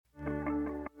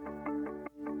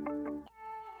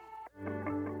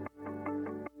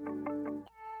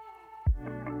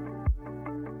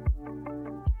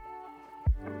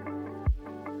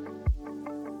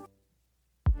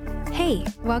Hey,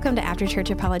 welcome to After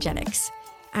Church Apologetics.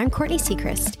 I'm Courtney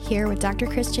Seacrest, here with Dr.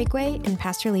 Chris Jigway and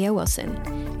Pastor Leah Wilson,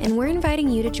 and we're inviting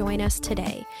you to join us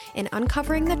today in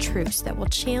uncovering the truths that will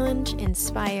challenge,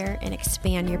 inspire, and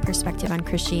expand your perspective on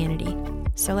Christianity.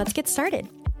 So let's get started.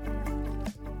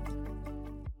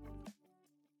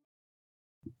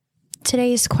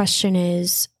 Today's question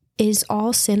is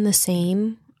all sin the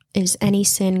same? Is any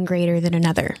sin greater than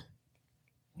another?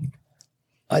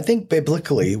 I think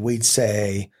biblically we'd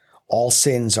say all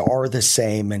sins are the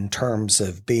same in terms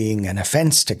of being an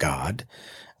offense to God.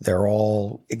 They're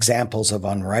all examples of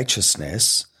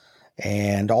unrighteousness,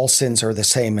 and all sins are the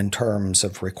same in terms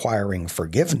of requiring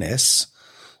forgiveness.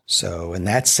 So in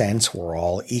that sense, we're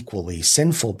all equally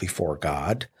sinful before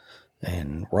God.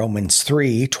 In Romans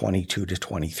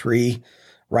 3:22-23,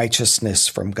 righteousness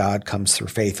from God comes through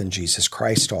faith in Jesus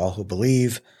Christ to all who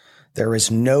believe. There is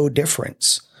no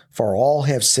difference, for all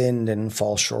have sinned and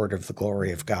fall short of the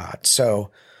glory of God.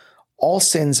 So all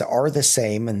sins are the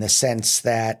same in the sense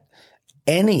that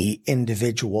any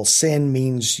individual sin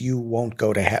means you won't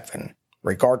go to heaven,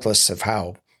 regardless of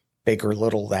how big or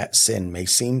little that sin may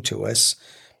seem to us,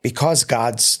 because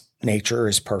God's nature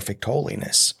is perfect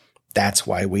holiness. That's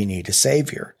why we need a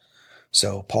Savior.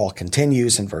 So Paul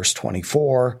continues in verse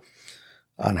 24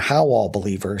 on how all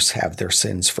believers have their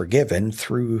sins forgiven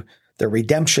through the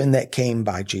redemption that came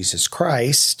by Jesus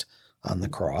Christ on the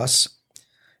cross.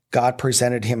 God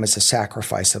presented him as a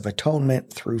sacrifice of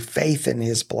atonement through faith in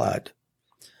his blood.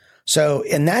 So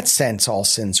in that sense, all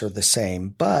sins are the same,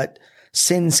 but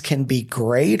sins can be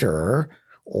greater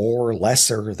or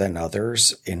lesser than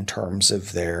others in terms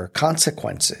of their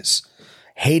consequences.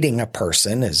 Hating a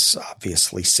person is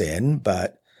obviously sin,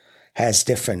 but has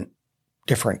different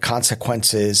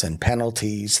consequences and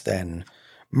penalties than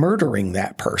murdering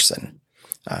that person.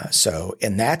 So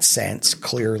in that sense,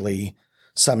 clearly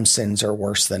some sins are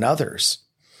worse than others.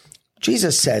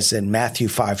 Jesus says in Matthew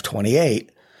 5:28,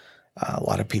 a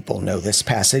lot of people know this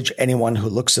passage, anyone who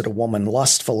looks at a woman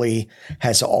lustfully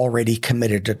has already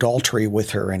committed adultery with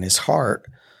her in his heart.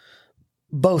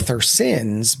 Both are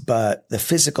sins, but the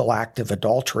physical act of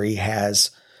adultery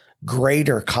has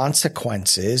greater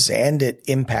consequences and it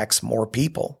impacts more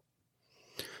people.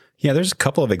 Yeah, there's a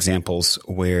couple of examples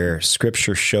where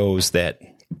Scripture shows that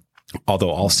although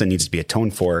all sin needs to be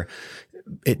atoned for,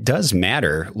 it does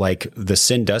matter. Like the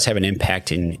sin does have an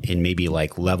impact in maybe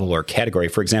like level or category.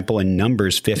 For example, in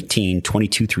Numbers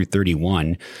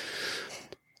 15:22-31,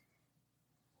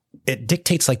 it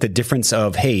dictates like the difference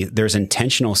of, hey, there's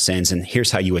intentional sins and here's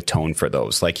how you atone for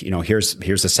those. Like, here's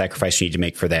the sacrifice you need to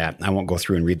make for that. I won't go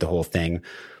through and read the whole thing.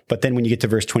 But then when you get to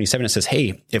verse 27, it says,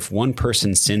 hey, if one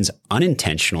person sins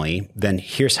unintentionally, then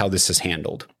here's how this is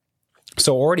handled.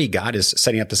 So already God is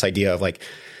setting up this idea of like,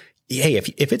 hey,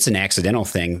 if it's an accidental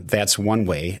thing, that's one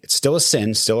way. It's still a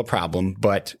sin, still a problem,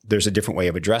 but there's a different way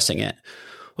of addressing it.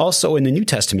 Also in the New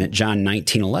Testament, John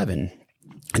 19:11,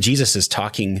 Jesus is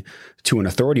talking to an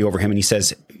authority over him and he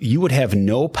says, you would have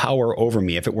no power over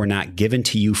me if it were not given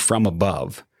to you from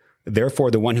above. Therefore,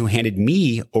 the one who handed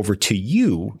me over to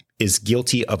you is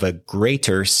guilty of a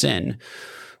greater sin.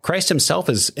 Christ himself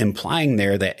is implying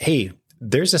there that, hey,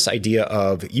 there's this idea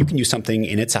of you can do something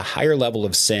and it's a higher level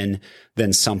of sin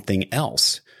than something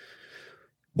else.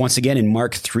 Once again, in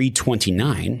Mark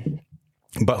 3:29,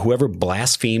 but whoever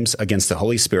blasphemes against the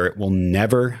Holy Spirit will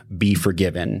never be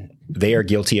forgiven. They are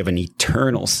guilty of an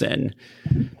eternal sin.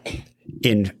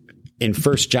 In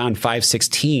 1 John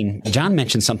 5:16, John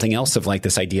mentions something else of like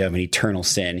this idea of an eternal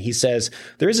sin. He says,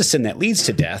 there is a sin that leads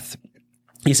to death.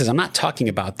 He says, I'm not talking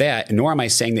about that, nor am I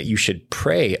saying that you should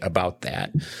pray about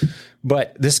that.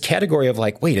 But this category of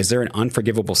like, wait, is there an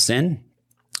unforgivable sin?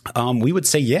 We would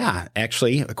say, yeah,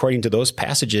 actually, according to those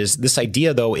passages, this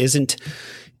idea, though, isn't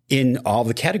in all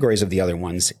the categories of the other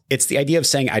ones. It's the idea of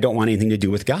saying, I don't want anything to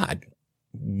do with God,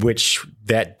 which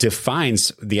that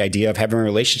defines the idea of having a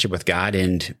relationship with God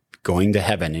and going to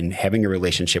heaven and having a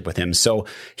relationship with him. So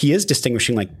he is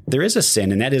distinguishing like there is a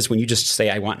sin, and that is when you just say,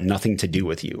 I want nothing to do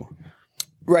with you.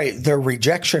 Right. The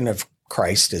rejection of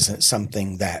Christ isn't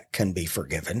something that can be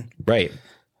forgiven. Right.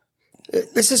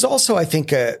 This is also, I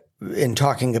think, in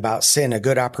talking about sin, a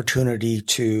good opportunity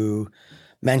to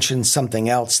mention something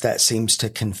else that seems to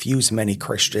confuse many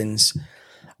Christians.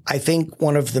 I think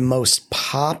one of the most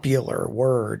popular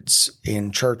words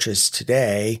in churches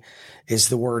today is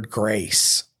the word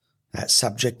grace, that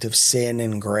subject of sin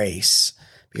and grace,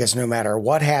 because no matter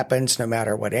what happens, no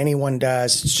matter what anyone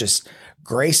does, it's just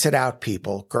grace it out,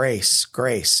 people. Grace,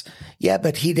 grace. Yeah,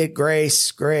 but he did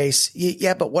grace.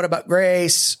 Yeah, but what about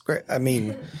grace? I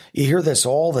mean, you hear this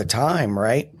all the time,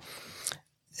 right?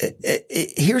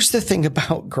 Here's the thing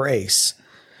about grace.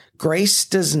 Grace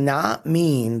does not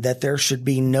mean that there should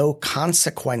be no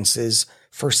consequences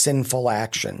for sinful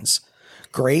actions.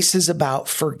 Grace is about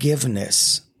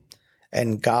forgiveness,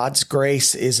 and God's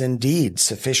grace is indeed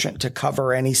sufficient to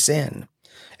cover any sin.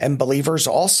 And believers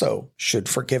also should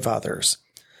forgive others.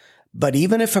 But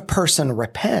even if a person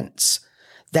repents,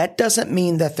 that doesn't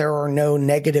mean that there are no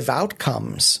negative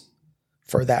outcomes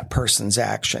for that person's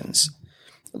actions.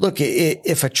 Look,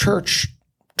 if a church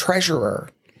treasurer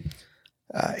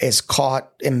is caught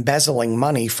embezzling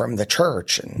money from the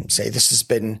church, and say this has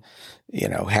been,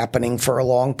 happening for a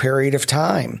long period of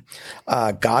time,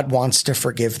 God wants to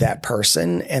forgive that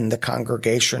person, and the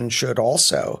congregation should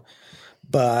also.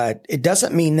 But it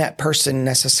doesn't mean that person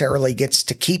necessarily gets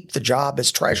to keep the job as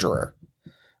treasurer,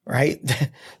 right?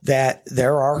 That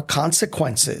there are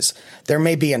consequences. There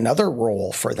may be another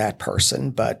role for that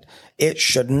person, but it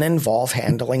shouldn't involve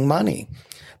handling money.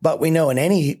 But we know in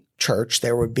any church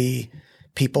there would be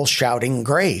people shouting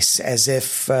grace as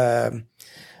if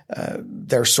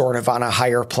they're sort of on a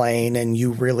higher plane, and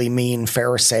you really mean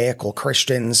Pharisaical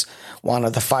Christians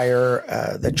wanted to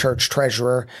fire the church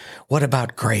treasurer. What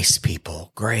about grace,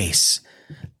 people? Grace.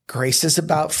 Grace is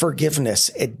about forgiveness.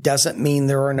 It doesn't mean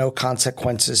there are no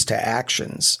consequences to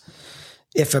actions.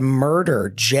 If a murderer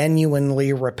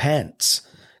genuinely repents,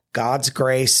 God's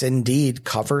grace indeed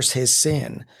covers his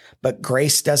sin, but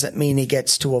grace doesn't mean he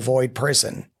gets to avoid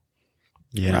prison.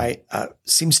 Yeah. Right.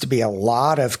 Seems to be a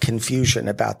lot of confusion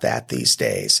about that these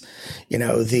days.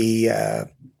 The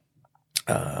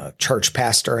church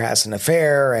pastor has an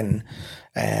affair, and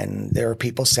there are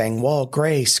people saying, well,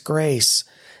 grace.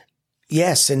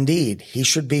 Yes, indeed. He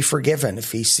should be forgiven.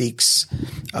 If he seeks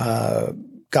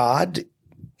God,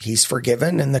 he's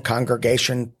forgiven, and the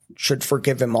congregation should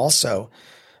forgive him also.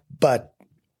 But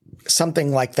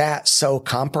something like that so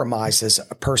compromises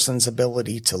a person's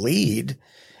ability to lead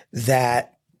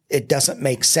that it doesn't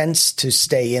make sense to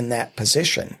stay in that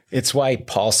position. It's why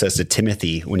Paul says to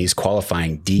Timothy, when he's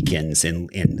qualifying deacons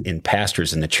and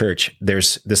pastors in the church,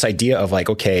 there's this idea of like,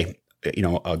 okay,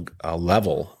 a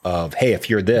level of, hey, if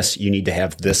you're this, you need to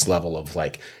have this level of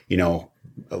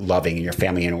loving and your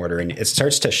family in order. And it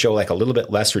starts to show like a little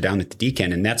bit lesser down at the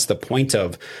deacon. And that's the point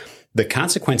of the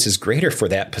consequence is greater for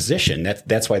that position.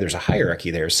 That's why there's a hierarchy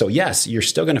there. So yes, you're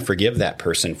still going to forgive that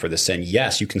person for the sin.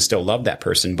 Yes, you can still love that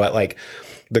person, but like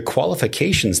the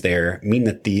qualifications there mean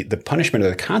that the punishment or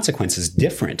the consequence is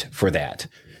different for that.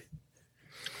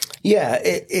 Yeah,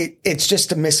 it's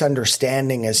just a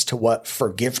misunderstanding as to what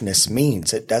forgiveness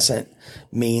means. It doesn't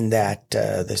mean that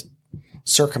the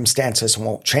circumstances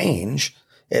won't change.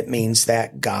 It means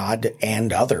that God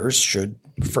and others should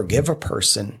forgive a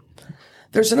person.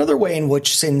 There's another way in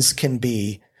which sins can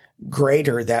be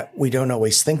greater that we don't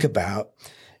always think about,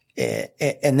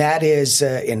 and that is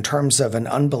in terms of an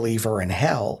unbeliever in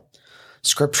hell.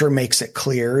 Scripture makes it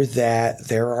clear that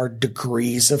there are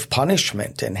degrees of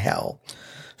punishment in hell.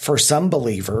 For some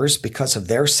believers, because of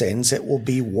their sins, it will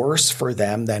be worse for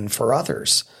them than for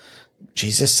others.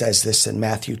 Jesus says this in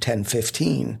Matthew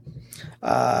 10:15.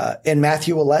 In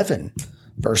Matthew 11,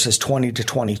 verses 20 to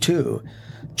 22,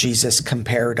 Jesus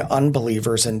compared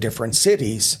unbelievers in different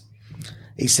cities.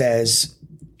 He says,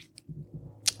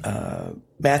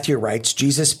 Matthew writes,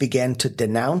 Jesus began to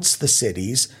denounce the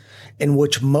cities in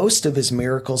which most of his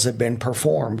miracles had been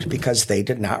performed because they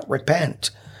did not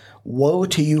repent. Woe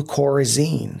to you,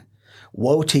 Chorazin!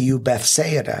 Woe to you,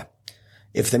 Bethsaida!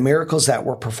 If the miracles that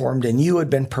were performed in you had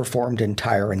been performed in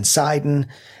Tyre and Sidon,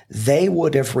 they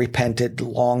would have repented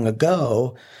long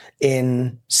ago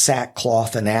in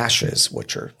sackcloth and ashes,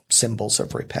 which are symbols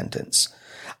of repentance.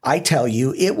 I tell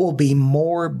you, it will be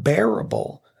more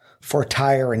bearable for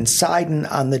Tyre and Sidon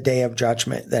on the day of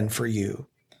judgment than for you.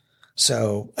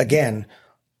 So again,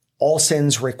 all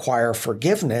sins require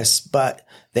forgiveness, but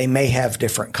they may have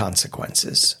different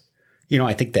consequences.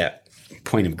 I think that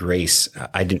point of grace,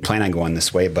 I didn't plan on going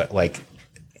this way, but like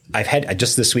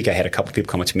just this week, I had a couple of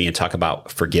people come up to me and talk about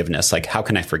forgiveness. Like, how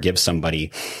can I forgive somebody?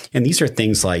 And these are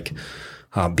things like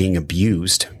being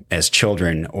abused as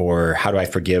children, or how do I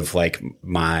forgive like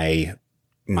my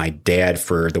dad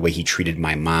for the way he treated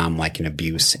my mom, like an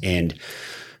abuse. And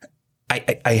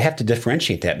I have to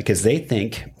differentiate that because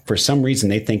for some reason,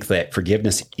 they think that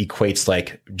forgiveness equates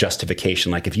like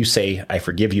justification. Like if you say, I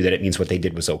forgive you, that it means what they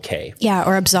did was okay. Yeah.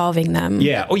 Or absolving them.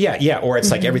 Yeah. Oh yeah. Yeah. Or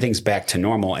it's like everything's back to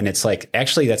normal. And it's like,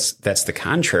 actually that's the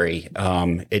contrary.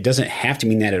 It doesn't have to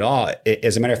mean that at all.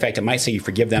 As a matter of fact, it might say you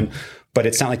forgive them, but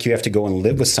it's not like you have to go and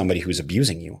live with somebody who's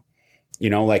abusing you.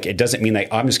 Like it doesn't mean like,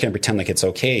 I'm just going to pretend like it's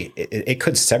okay. It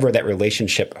could sever that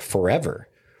relationship forever.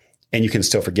 And you can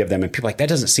still forgive them. And people are like, that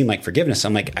doesn't seem like forgiveness.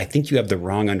 I'm like, I think you have the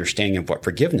wrong understanding of what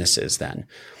forgiveness is then.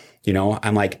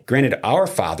 I'm like, granted, our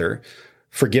Father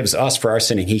forgives us for our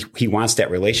sin and he wants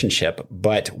that relationship,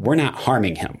 but we're not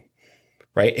harming him.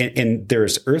 Right. And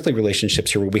there's earthly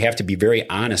relationships here where we have to be very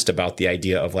honest about the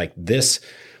idea of like this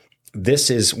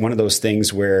is one of those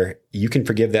things where you can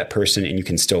forgive that person and you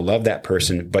can still love that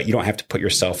person, but you don't have to put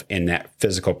yourself in that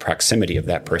physical proximity of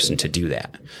that person to do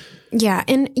that. Yeah.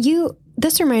 And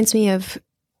this reminds me of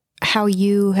how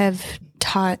you have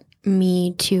taught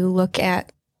me to look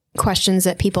at questions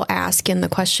that people ask. And the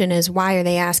question is, why are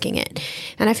they asking it?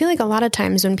 And I feel like a lot of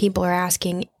times when people are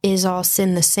asking, is all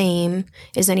sin the same?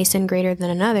 Is any sin greater than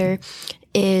another?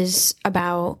 Is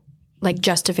about like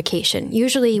justification.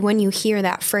 Usually when you hear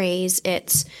that phrase,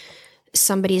 it's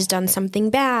somebody's done something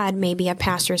bad. Maybe a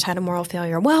pastor's had a moral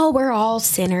failure. Well, we're all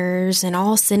sinners and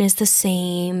all sin is the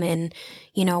same. And,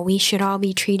 we should all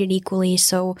be treated equally.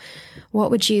 So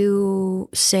what would you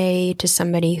say to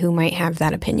somebody who might have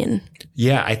that opinion?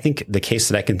 Yeah, I think the case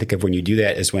that I can think of when you do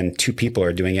that is when two people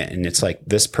are doing it and it's like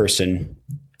this person,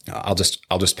 I'll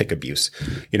just pick abuse,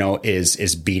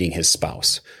 is beating his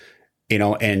spouse.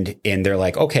 And they're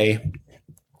like, okay,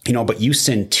 but you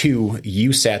sinned too.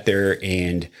 You sat there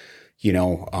and,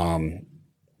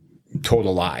 told a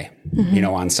lie,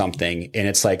 on something. And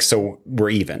it's like, so we're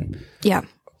even. Yeah.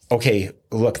 Okay,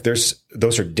 look,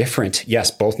 those are different. Yes,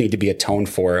 both need to be atoned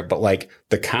for, but like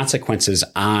the consequences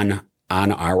on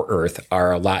our earth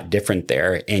are a lot different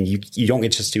there. And you don't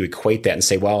get just to equate that and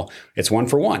say, well, it's one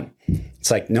for one. It's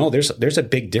like, no, there's a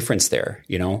big difference there,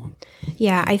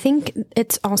 Yeah, I think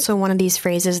it's also one of these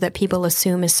phrases that people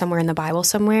assume is somewhere in the Bible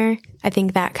somewhere. I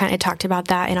think that kind of talked about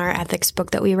that in our ethics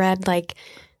book that we read, like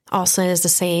all sin is the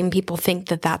same. People think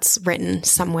that that's written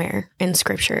somewhere in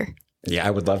scripture. Yeah,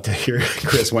 I would love to hear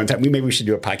Chris one time. Maybe we should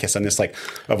do a podcast on this, like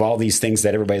of all these things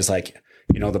that everybody's like,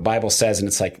 the Bible says, and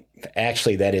it's like,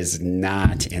 actually, that is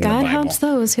not in the Bible. God helps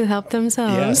those who help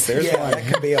themselves. Yes, there's one.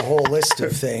 That could be a whole list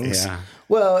of things. Yeah.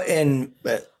 Well, and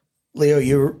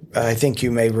Leo, I think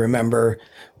you may remember,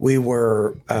 we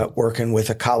were working with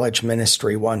a college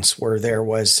ministry once where there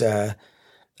was a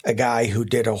guy who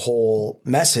did a whole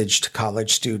message to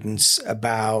college students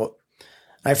about,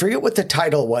 I forget what the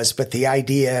title was, but the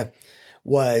idea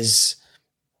was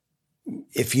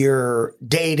if you're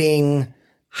dating,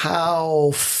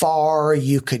 how far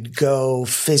you could go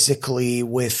physically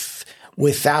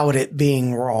without it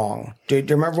being wrong. Do you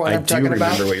remember what I'm talking about?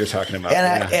 I do remember what you're talking about.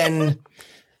 And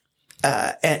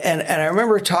I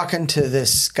remember talking to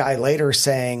this guy later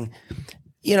saying,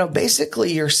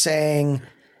 basically you're saying,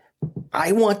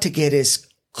 I want to get as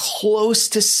close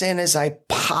to sin as I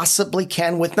possibly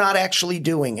can with not actually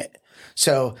doing it.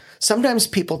 So sometimes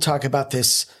people talk about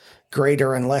this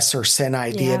greater and lesser sin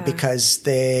idea because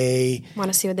they want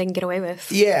to see what they can get away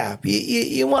with. Yeah.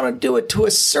 You want to do it to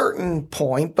a certain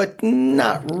point, but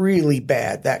not really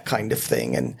bad, that kind of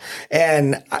thing.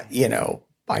 And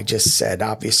I just said,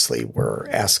 obviously we're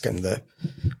asking the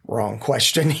wrong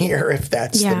question here if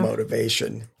that's the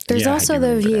motivation. There's also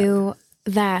the view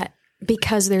that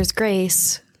because there's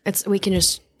grace, we can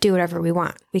just do whatever we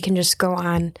want. We can just go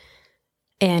on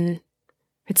and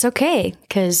it's okay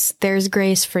because there's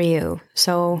grace for you.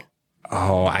 So.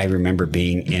 Oh, I remember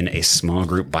being in a small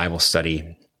group Bible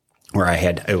study where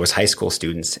it was high school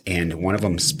students, and one of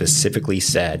them specifically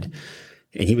said,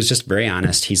 and he was just very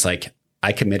honest. He's like,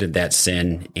 I committed that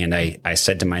sin. And I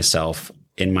said to myself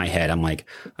in my head, I'm like,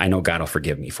 I know God will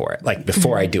forgive me for it. Like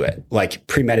before I do it, like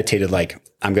premeditated, like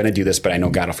I'm going to do this, but I know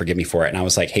God will forgive me for it. And I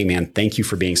was like, hey man, thank you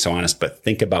for being so honest, but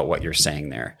think about what you're saying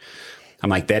there. I'm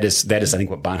like, that is, I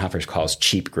think what Bonhoeffer calls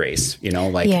cheap grace,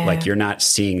 like you're not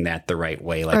seeing that the right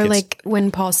way. Or like when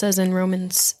Paul says in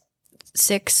Romans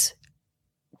 6,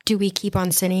 do we keep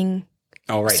on sinning?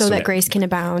 Oh, right. So that grace can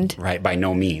abound. Right. By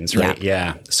no means. Right.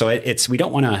 Yeah. So we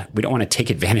don't want to take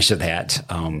advantage of that,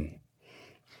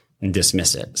 and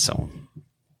dismiss it. So.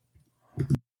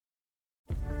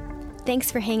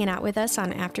 Thanks for hanging out with us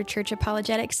on After Church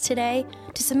Apologetics today.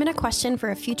 To submit a question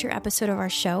for a future episode of our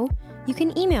show, you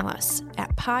can email us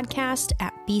at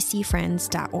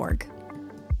podcast@bcfriends.org.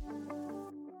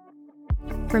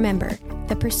 Remember,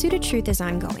 the pursuit of truth is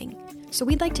ongoing, so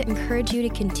we'd like to encourage you to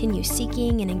continue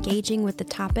seeking and engaging with the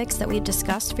topics that we've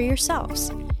discussed for yourselves.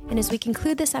 And as we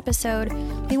conclude this episode,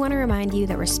 we want to remind you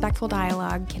that respectful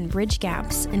dialogue can bridge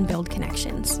gaps and build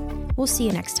connections. We'll see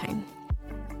you next time.